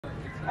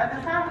At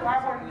this time, we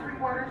are working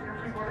 3/4 and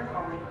 3/4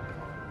 only.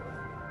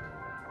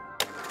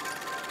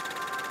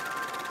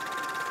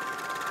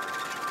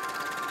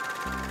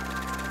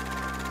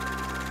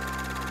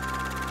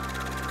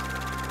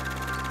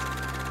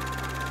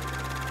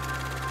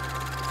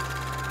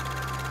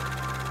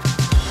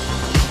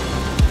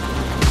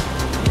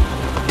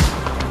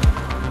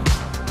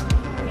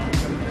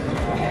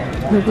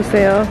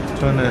 누구세요?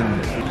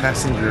 저는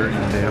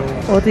passenger인데요.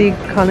 어디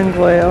가는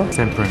거예요?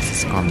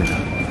 샌프란시스코 갑니다.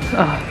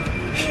 아,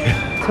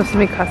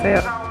 조심히 가세요.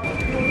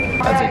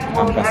 아직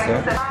안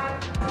갔어요?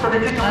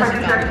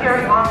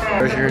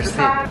 Where's your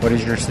seat? What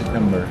is your seat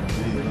number?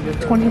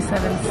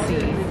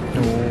 27C.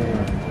 No.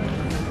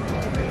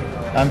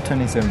 I'm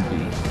 27B.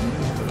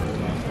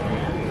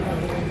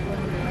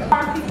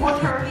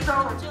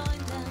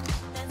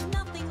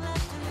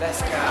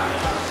 Let's go.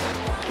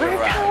 We're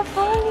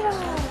California.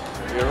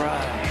 You're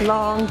right.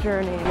 Long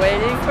journey.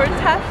 Waiting for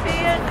Taffy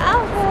and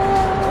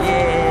Alvin.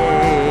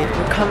 Yay.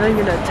 We're coming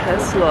in a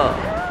Tesla.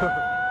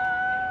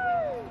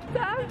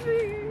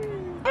 Taffy.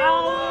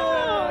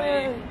 Oh,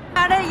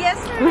 got it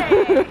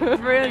yesterday.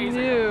 Brand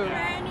new.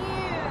 Brand new.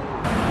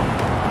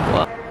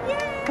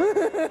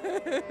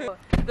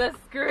 The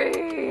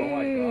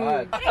screen. Oh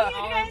my god.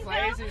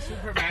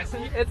 Super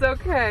messy. It's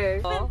okay.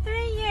 It's been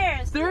 3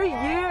 years. 3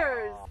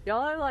 years.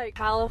 Y'all are like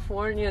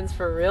Californians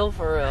for real,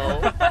 for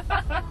real.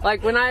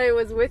 Like when I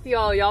was with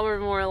y'all, y'all were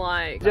more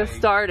like just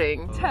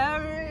starting.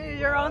 Terry,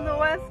 you're on the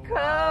West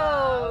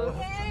Coast.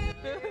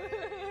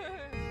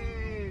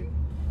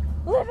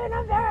 Live in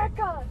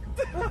America.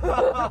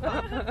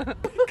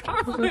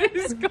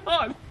 It's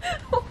gone.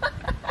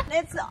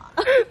 It's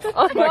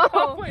Oh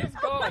no. It's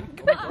gone.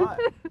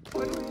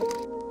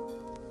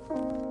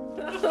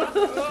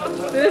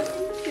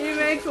 He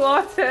makes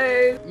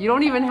lattes. You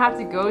don't even have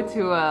to go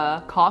to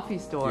a coffee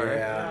store.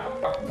 Yeah.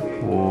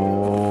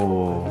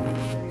 Whoa.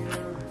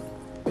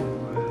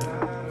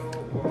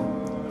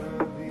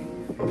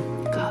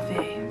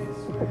 Coffee.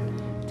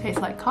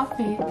 Tastes like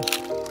coffee.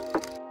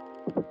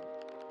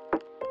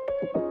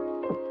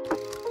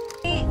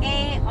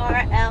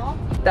 ARL.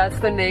 That's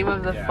the name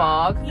of the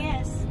fog?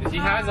 Yes. He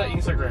has an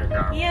Instagram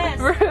account. Yes.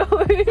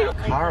 Really?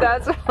 Carl.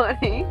 That's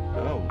funny.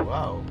 Oh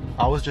wow.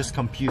 I was just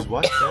confused.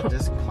 What?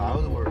 This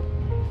cloud or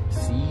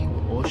sea,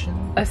 ocean?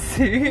 A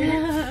sea.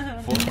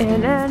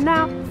 In and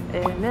out,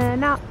 in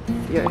and out.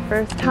 Your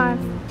first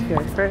time,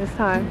 your first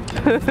time.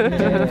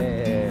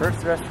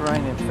 First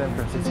restaurant in San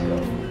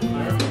Francisco.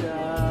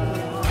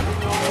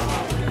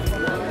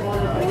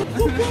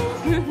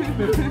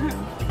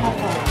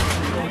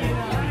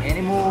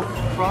 Animal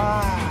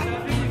fry.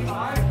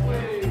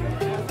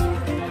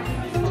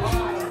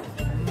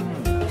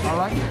 I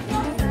like it.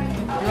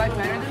 You like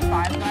better than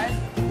Five Guys?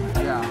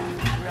 Yeah.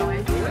 Really?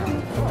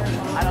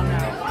 I don't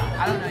know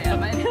yet,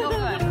 but it's still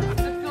good.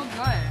 It's still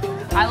good.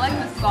 I like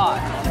the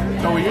sauce.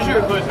 So we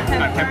usually put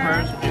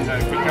peppers in the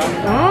quick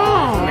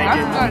Oh,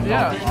 that's good,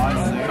 yeah.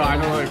 So I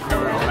don't know if you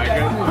like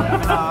it.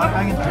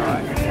 I can try.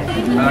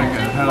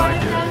 I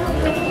like it.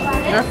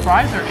 Their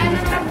fries are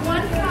interesting.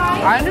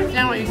 I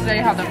understand what you say,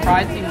 how the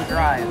fries seem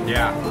dry.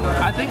 Yeah.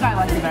 I think I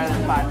like it better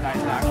than Five Guys,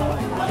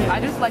 actually. I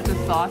just like the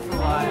sauce a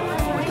lot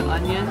with the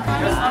onion.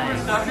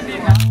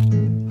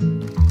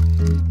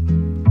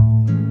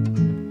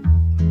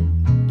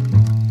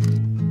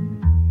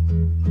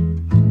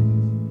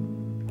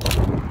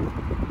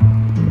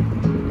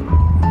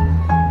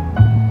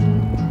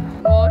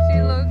 Oh, she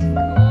looks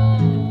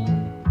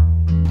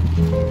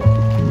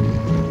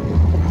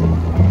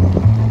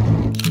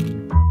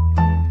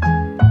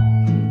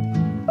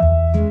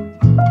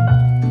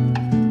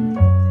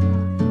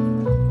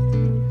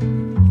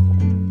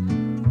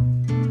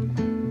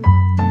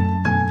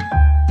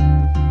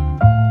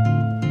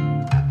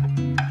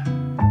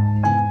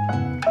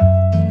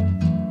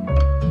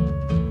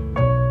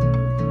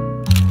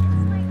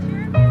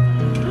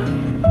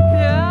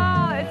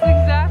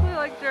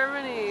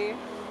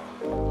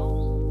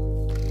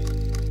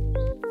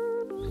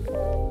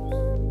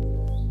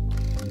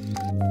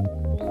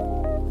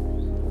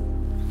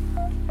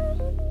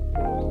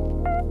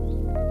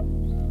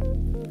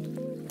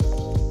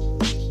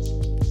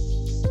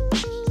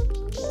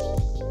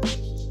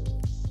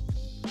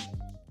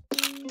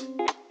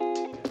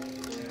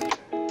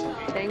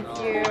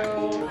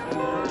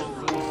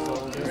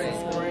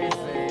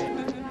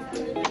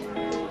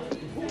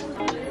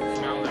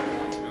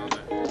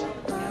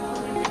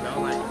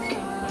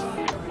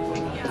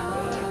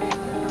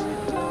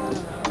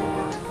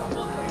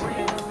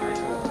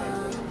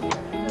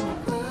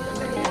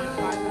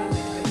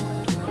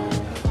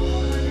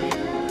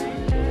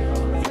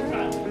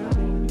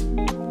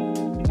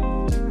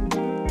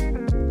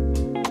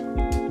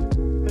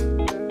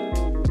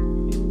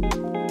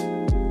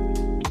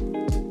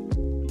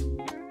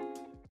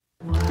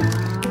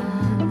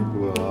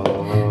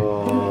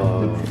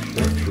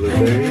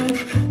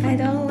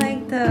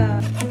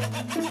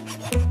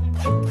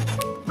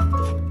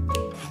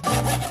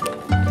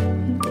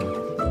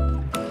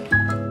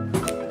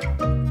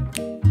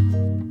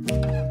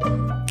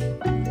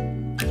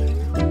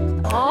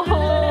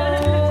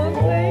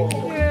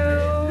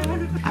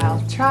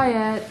try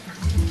it.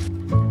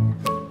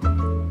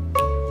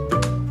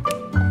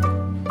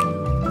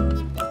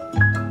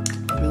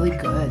 Really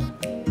good.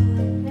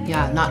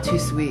 Yeah, not too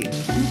sweet.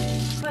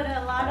 Put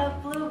a lot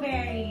of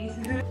blueberries.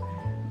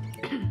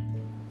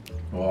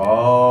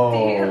 Wow,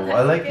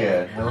 I like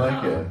it. I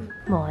like it.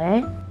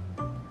 뭐해?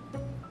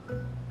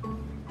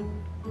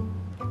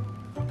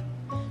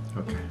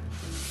 Okay.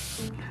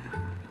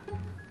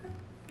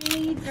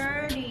 Really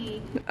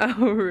dirty.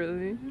 Oh,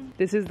 really?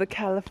 This is the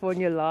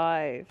California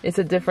life. It's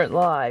a different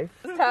life.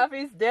 It's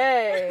Taffy's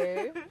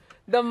day.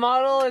 The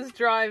model is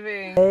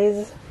driving.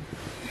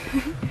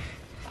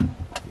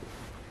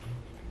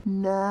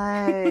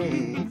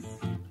 Nice.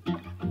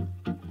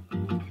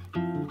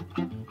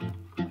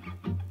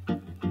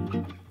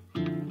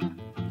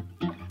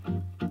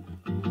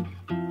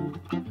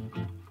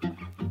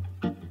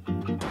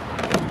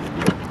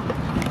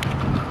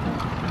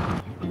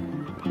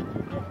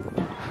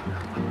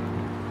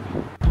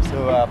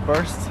 So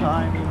first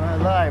time in my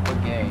life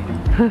again.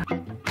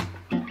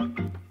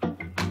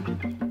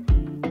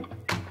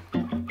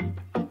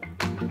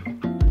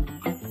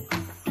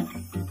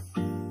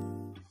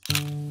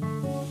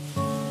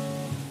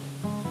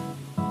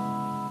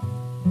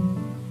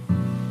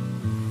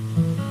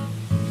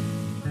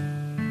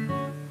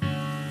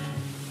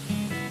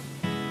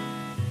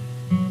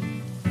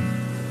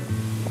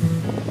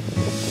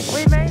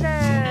 We made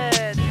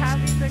it!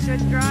 Taffy's a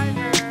good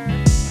driver.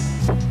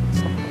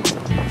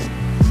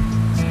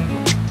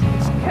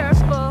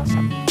 Careful.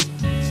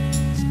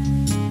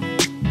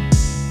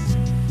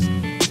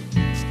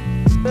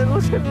 Then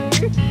look at me.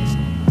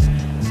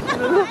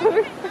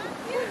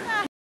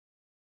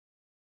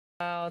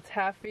 Wow,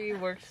 Taffy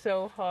worked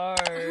so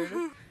hard.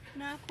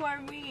 Not for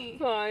me.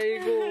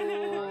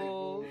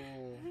 아이고.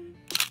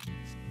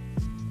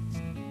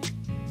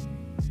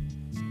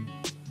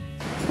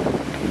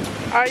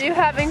 Are you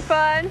having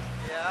fun?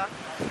 Yeah.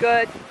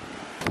 Good.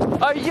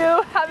 Are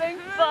you having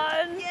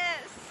fun?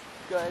 Yes.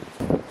 Good.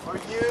 Are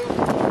you?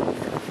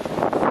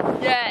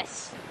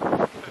 Yes.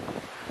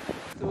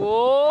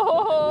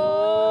 Whoa.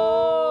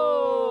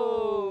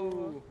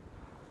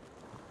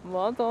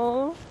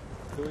 Model.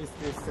 Who is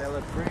this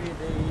celebrity?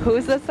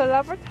 Who's the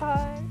celebrity?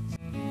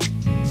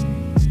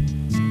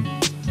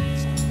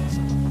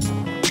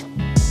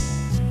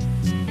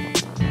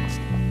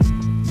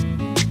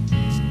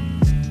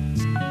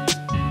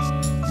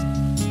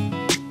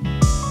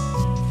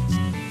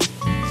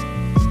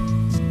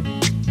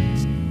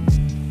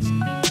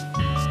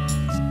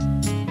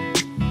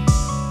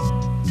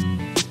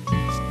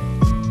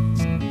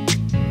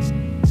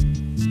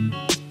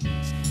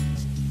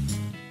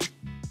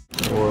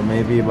 Or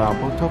maybe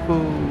BOPOMOFO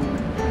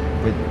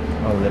with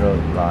a little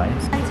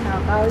lines. 炒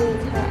高丽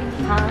菜。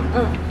好，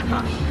好，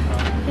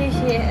谢谢。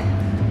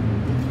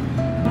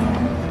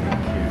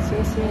谢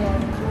谢。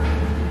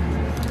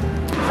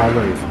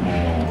 Color is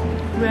more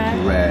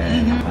red.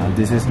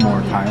 This is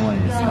more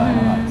Taiwanese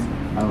stylized.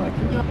 I like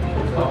it.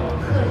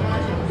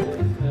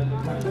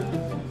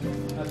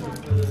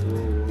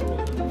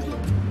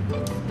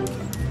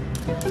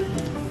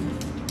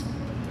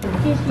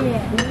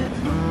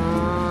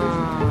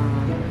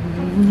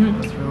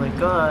 It's really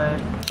good.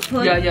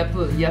 Yeah,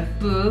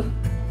 예쁘.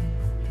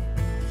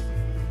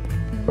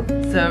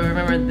 So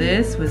remember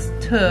this was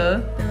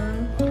to.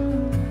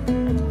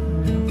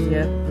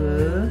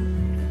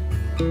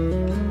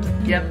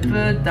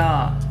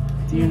 예쁘다.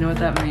 Do you know what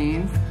that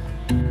means?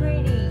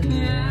 Pretty.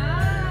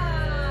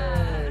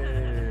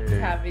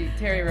 Taffy,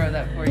 Terry wrote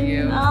that for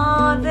you.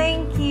 Oh,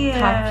 thank you.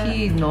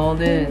 Taffy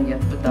너는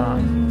예쁘다.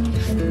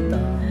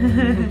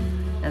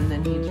 And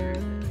then he drew it.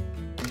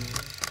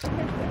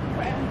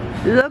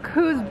 Look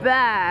who's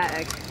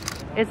back.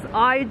 It's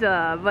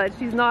Ida, but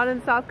she's not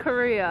in South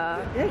Korea.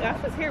 Yeah,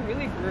 Ashley's hair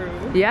really grew.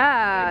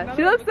 Yeah,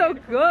 she looks so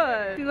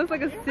good. She looks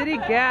like a city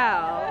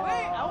gal.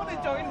 Wait, I want to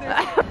join this.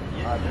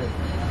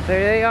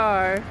 There they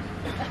are.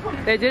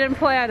 They didn't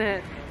plan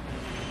it.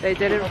 They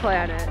didn't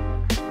plan it.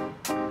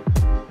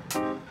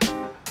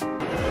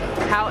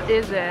 How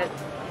is it?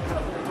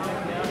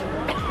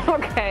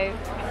 Okay.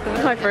 This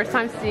is my first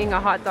time seeing a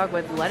hot dog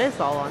with lettuce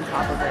all on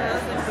top of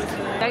it.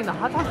 Dang, the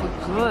hot dog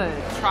looks good.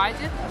 Tried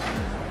it?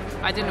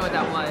 I didn't know what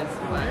that was.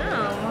 But...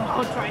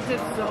 Oh,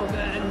 tri-tip's so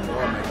good.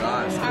 Oh my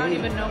gosh. I don't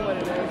even know what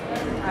it is.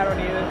 I don't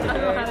either. I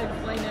don't know how to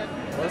explain it.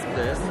 What's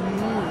this?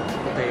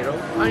 Potato?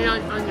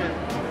 Onion. Onion?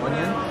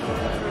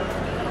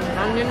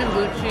 Onion and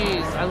blue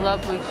cheese. I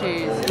love blue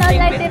cheese.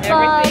 Everything,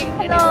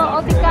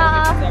 Hello,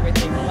 어디가?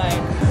 everything.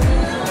 Like,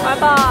 Bye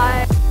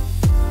bye.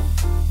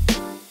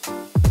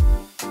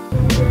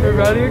 We're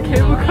riding a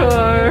cable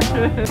car.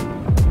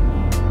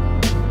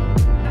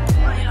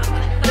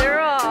 They're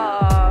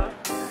off.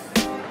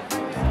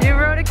 You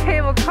rode a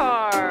cable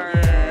car.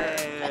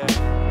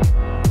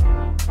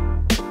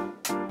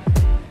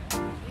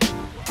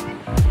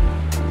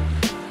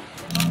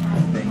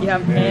 you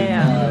have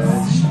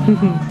hands.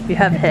 You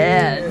have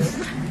heads.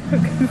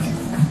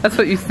 That's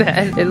what you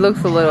said. It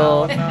looks a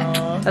little.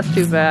 That's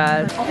too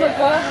bad. Oh my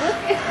god, look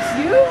at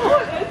you!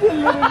 It's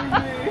literally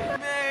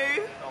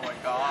me. Oh my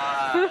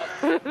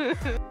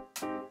god.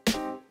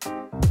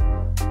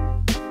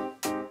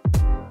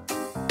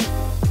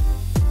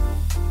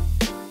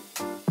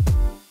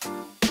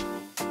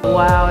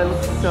 Wow, it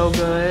looks so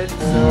good.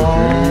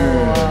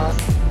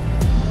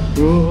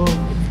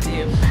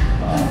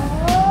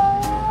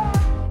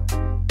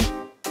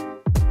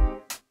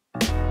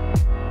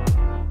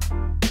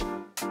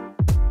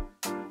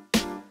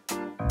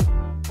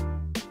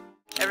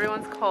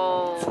 Everyone's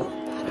cold.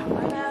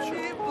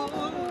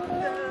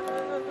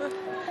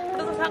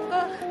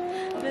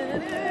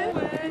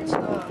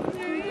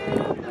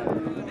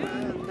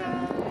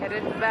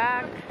 Headed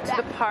back to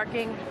the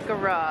parking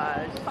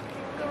garage.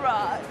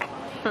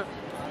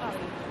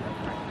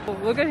 Oh,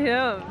 look at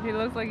him. He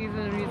looks like he's in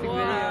a music video.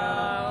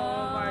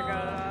 Oh my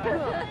god.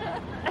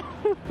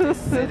 This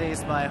city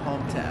is my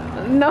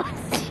hometown. No,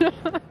 it's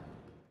not.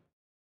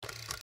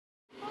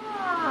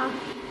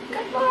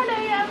 Good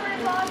morning,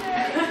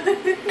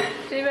 everybody.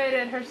 She made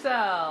it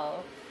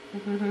herself.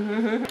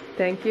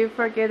 Thank you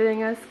for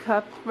getting us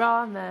cup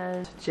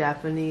ramen.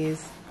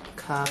 Japanese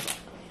cup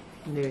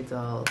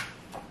noodles.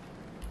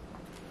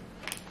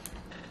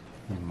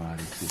 Himari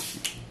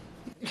sushi.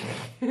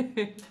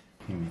 It's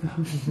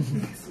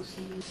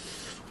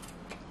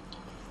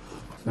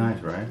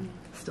nice, right?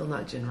 Still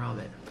not gin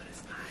ramen, but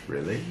it's nice.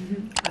 Really?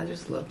 I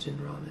just love gin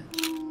ramen.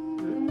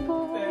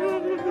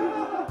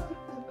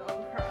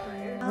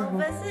 I'll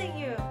visit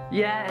you.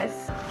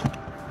 Yes.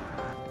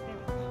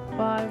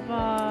 Bye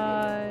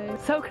bye.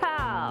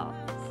 SoCal.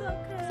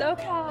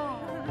 SoCal.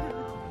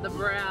 The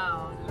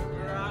brown.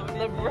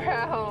 The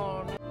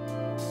brown.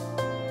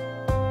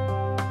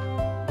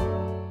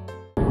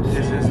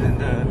 This is in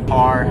the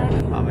park.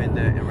 I'm in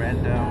the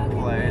random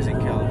place in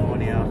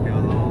California. I feel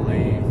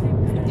lonely.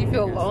 You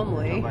feel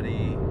lonely?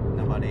 Nobody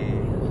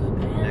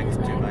next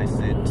to my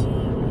seat.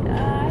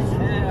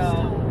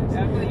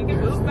 Yeah, you can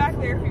move back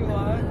there if you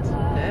want.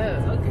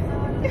 No.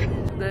 Okay.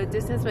 The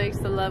distance makes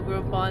the love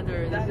grow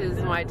fonder. This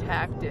is my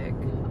tactic.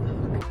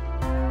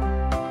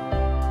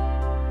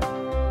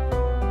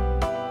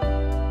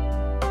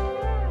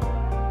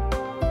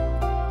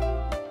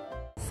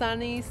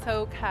 Sunny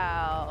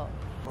SoCal.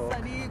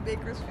 Sunny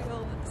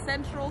Bakersfield,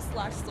 Central /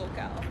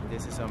 SoCal.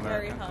 This is Very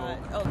American hot.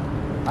 food. Oh,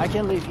 I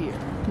can live here.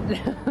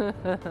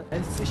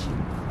 And sushi.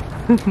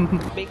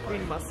 baked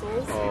green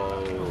mussels.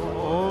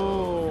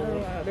 Oh.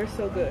 Wow, they're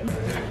so good.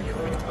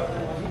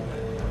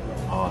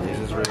 Oh, this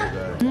is really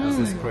good. This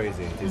is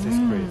crazy. This is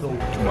crazy.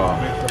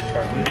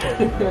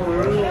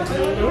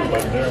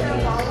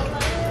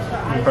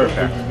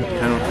 Perfect.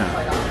 10 of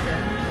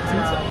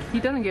 10. He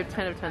doesn't give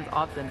 10 of 10s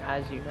often,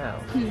 as you know.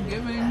 He's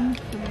giving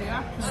to the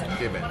accent.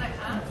 Giving.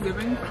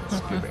 Giving?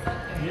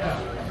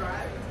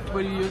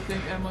 What do you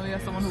think, Emily,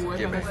 as someone who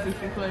works at a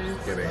sushi place?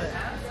 Giving.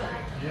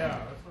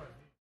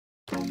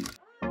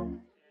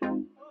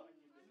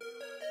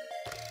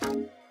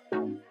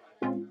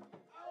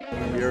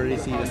 We already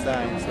see the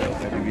sign, so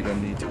maybe we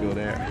don't need to go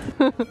there.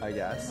 I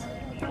guess.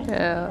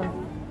 Yeah.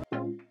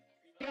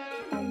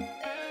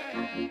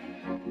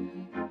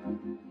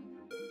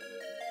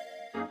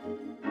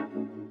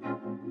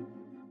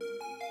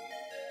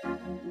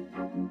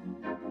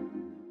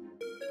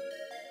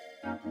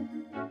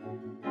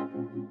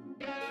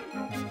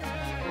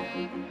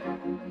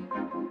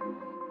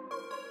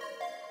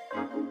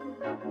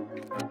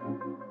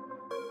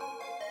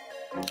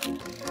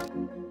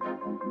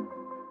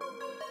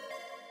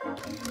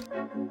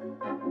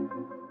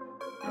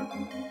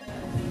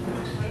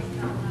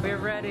 We're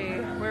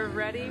ready. We're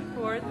ready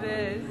for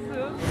this.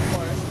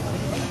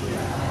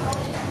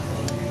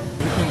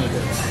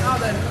 Oh,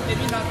 then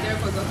maybe not there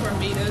because of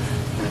Hormedas.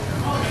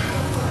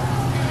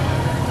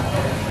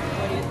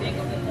 What do you think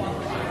of the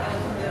quality?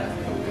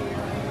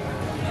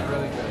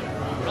 Really good.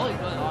 Really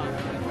good.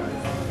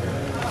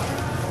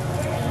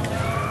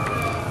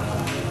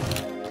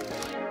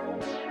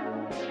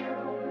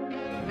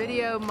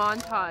 Video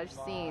montage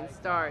scene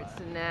starts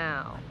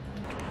now.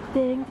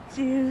 Think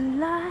you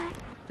like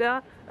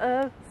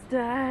The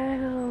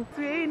style.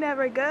 We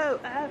never go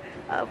up.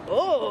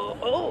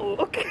 Oh,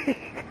 okay.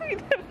 We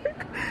never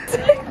go.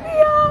 Take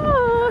me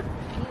off.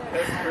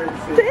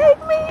 Take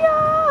me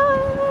off.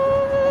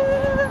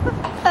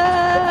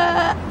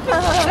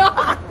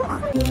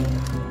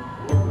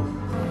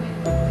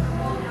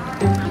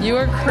 You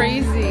are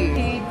crazy.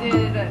 He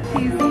did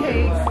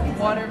cheesecakes,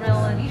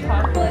 watermelon,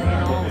 chocolate,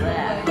 and all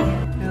that.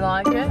 You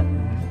like it?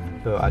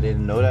 So I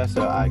didn't know that,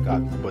 so I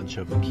got a bunch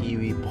of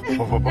kiwi.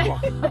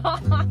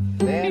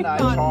 Then I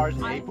charged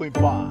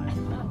 8.5.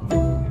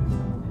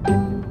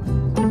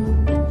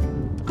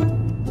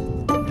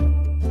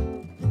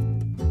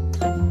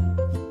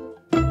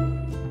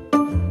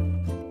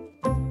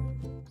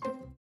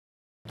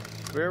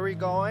 Where are we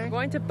going? We're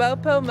going to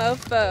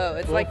BOPOMOFO.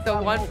 It's like the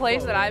one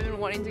place that I've been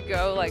wanting to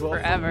go like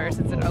forever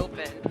since it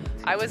opened.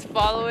 I was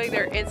following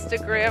their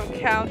Instagram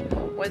account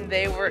when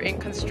they were in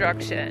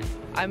construction.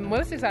 I'm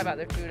most excited about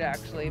their food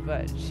actually,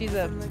 but she's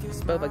a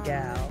boba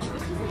gal.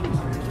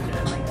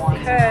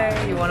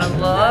 Okay, you wanna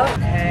look?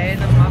 Okay,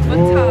 the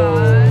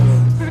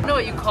mapatas. I don't know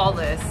what you call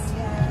this.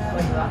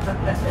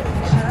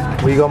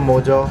 We got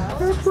mojo.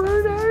 It's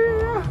really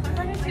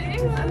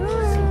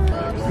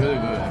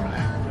good, Emily.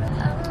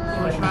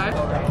 You wanna try?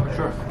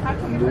 Sure.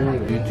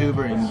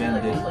 YouTuber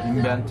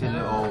invented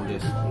all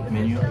this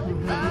menu.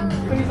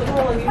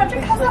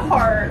 Patrick has a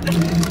heart.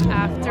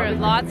 After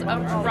lots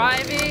of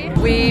driving,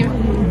 we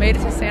made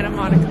it to Santa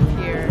Monica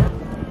Pier.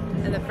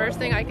 And the first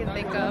thing I can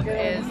think of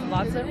is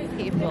lots of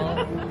people.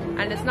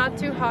 And it's not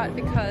too hot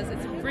because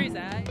it's breezy.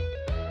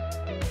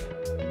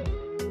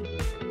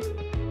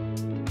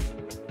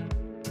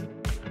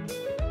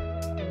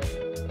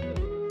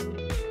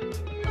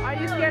 Are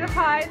you scared of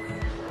heights?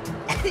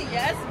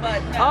 Yes,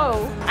 but no.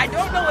 Oh. I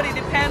don't know what it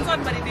depends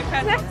on, but it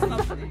depends on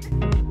something.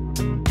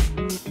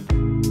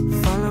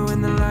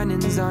 Following the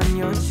linings on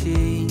your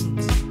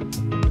cheeks,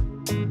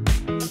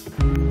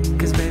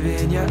 'cause baby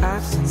in your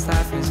absence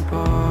life is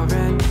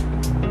boring,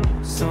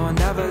 so I'll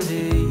never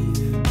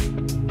leave.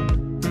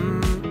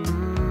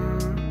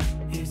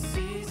 It's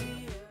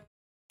easy.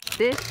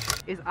 This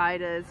is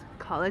Ida's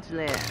college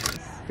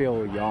lands.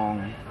 Feel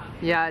young.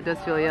 Yeah, it does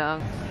feel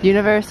young.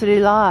 University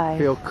life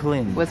Feel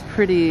clean. was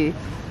pretty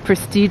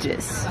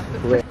prestigious.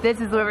 This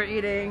is what we're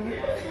eating.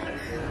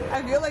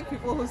 I feel like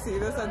people who see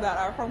this and that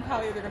are from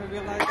Cali, they're gonna be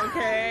like,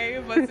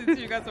 okay, but since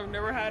you guys have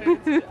never had it,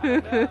 I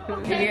don't know.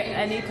 You get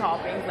any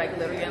toppings, like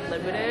literally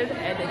unlimited,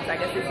 and it's, I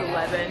guess it's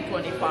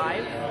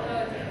 $11.25.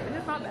 And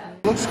it's not bad.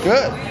 Looks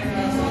good.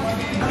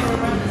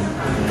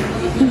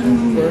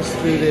 First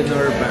food in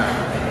our bag.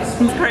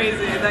 It's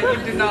crazy that you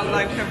do not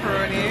like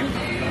pepperoni.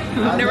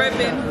 I've never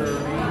been.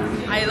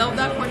 I love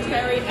that for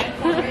Terry and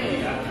for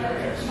me.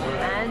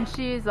 And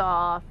she's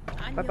off.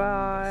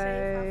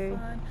 Bye-bye.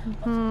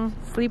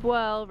 Sleep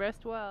well,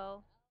 rest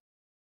well.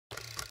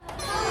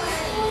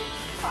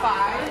 5.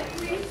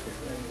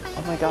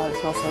 Oh my god, it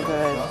smells so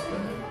good.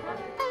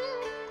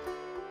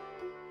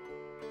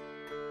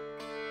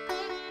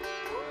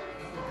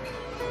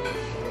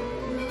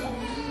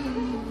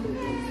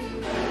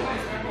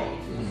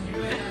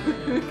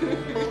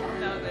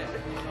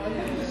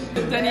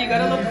 Then you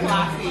gotta look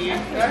classy.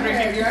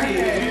 Drinking your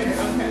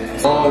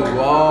tea. Oh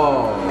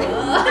wow.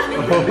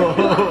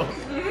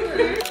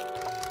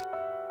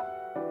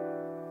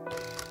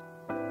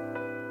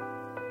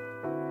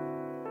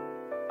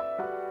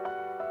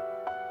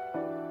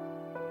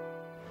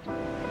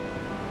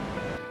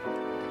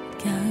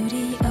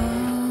 겨울이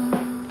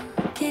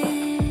오게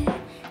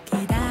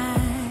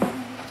기다리는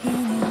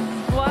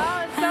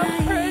Wow, it's so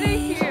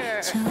pretty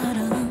here.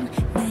 처럼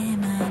내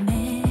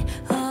맘에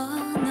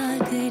널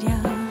그려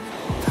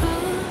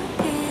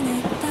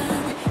포근했던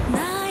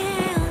나의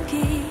온기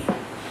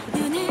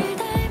눈을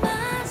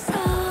닮았어.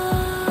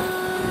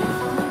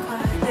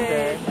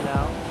 You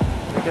know,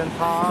 we can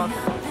talk,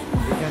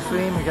 we can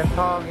swim, we can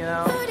talk, you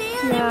know.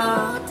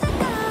 Yeah.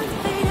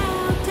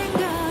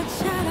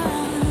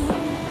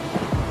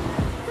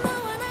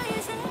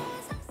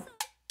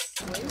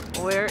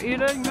 We're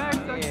eating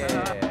Mexican.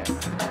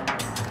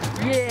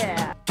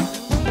 Yeah.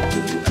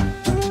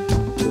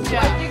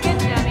 What did you get,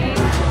 Jenny?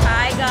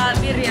 I got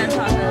birria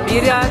taco.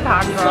 Birria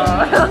taco.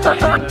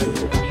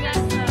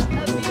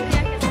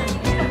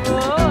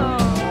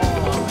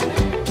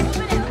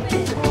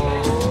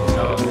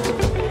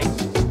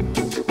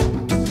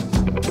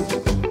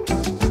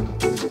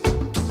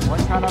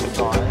 What kind of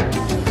sauce?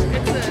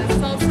 It's a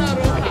salsa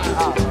roja.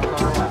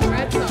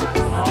 Red sauce.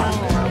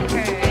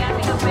 Okay.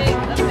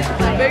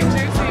 A big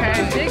juicy,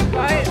 big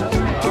bite.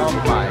 Okay. Oh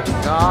my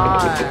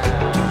god.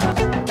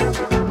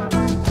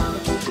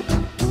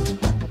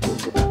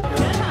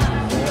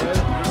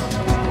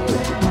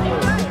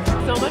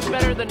 So much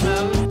better than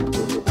most.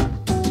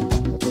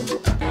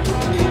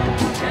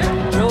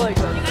 Really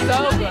good. So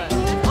good.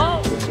 Oh,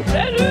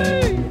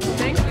 Jenny!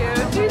 Thank you.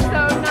 She's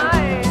so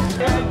nice.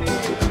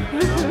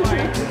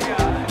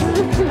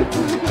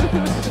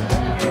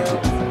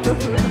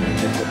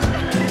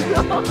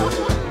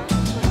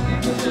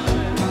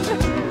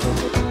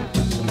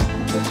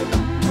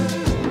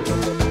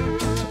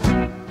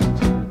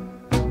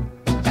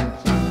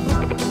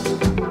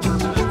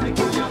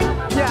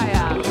 Yeah,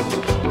 yeah.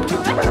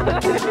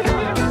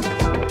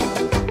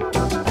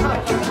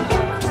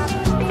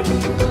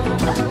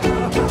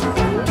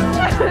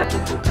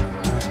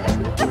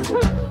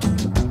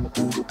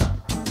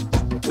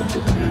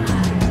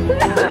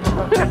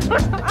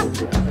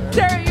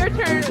 Terry, your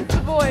turn. It's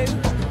the boys.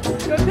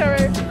 Go,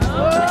 Terry.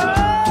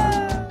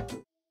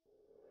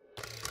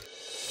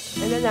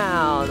 In and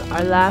out.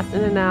 Our last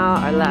in and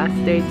out. Our last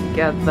day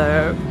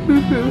together.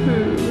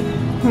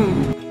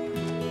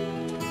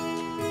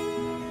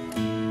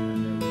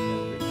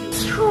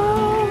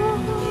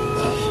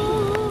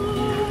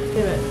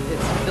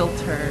 It's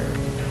filter.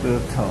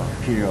 Filter,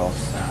 period.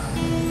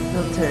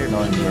 Filter.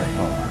 Non-filter.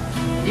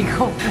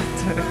 Eco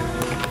filter.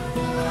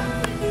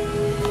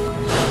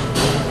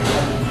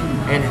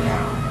 In and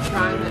out.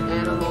 Trying the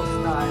animal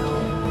style.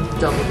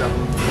 Double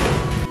double.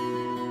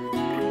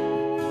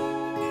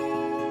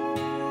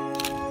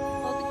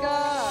 어디가?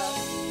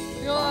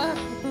 이리 와.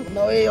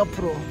 너의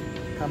옆으로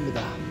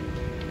갑니다.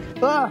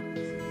 아!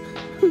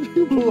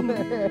 뭐해?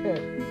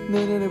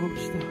 내년에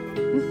봅시다.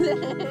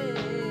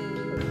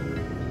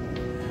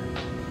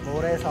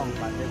 모래성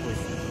만들고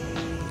있습니다.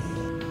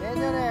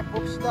 내년에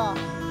봅시다.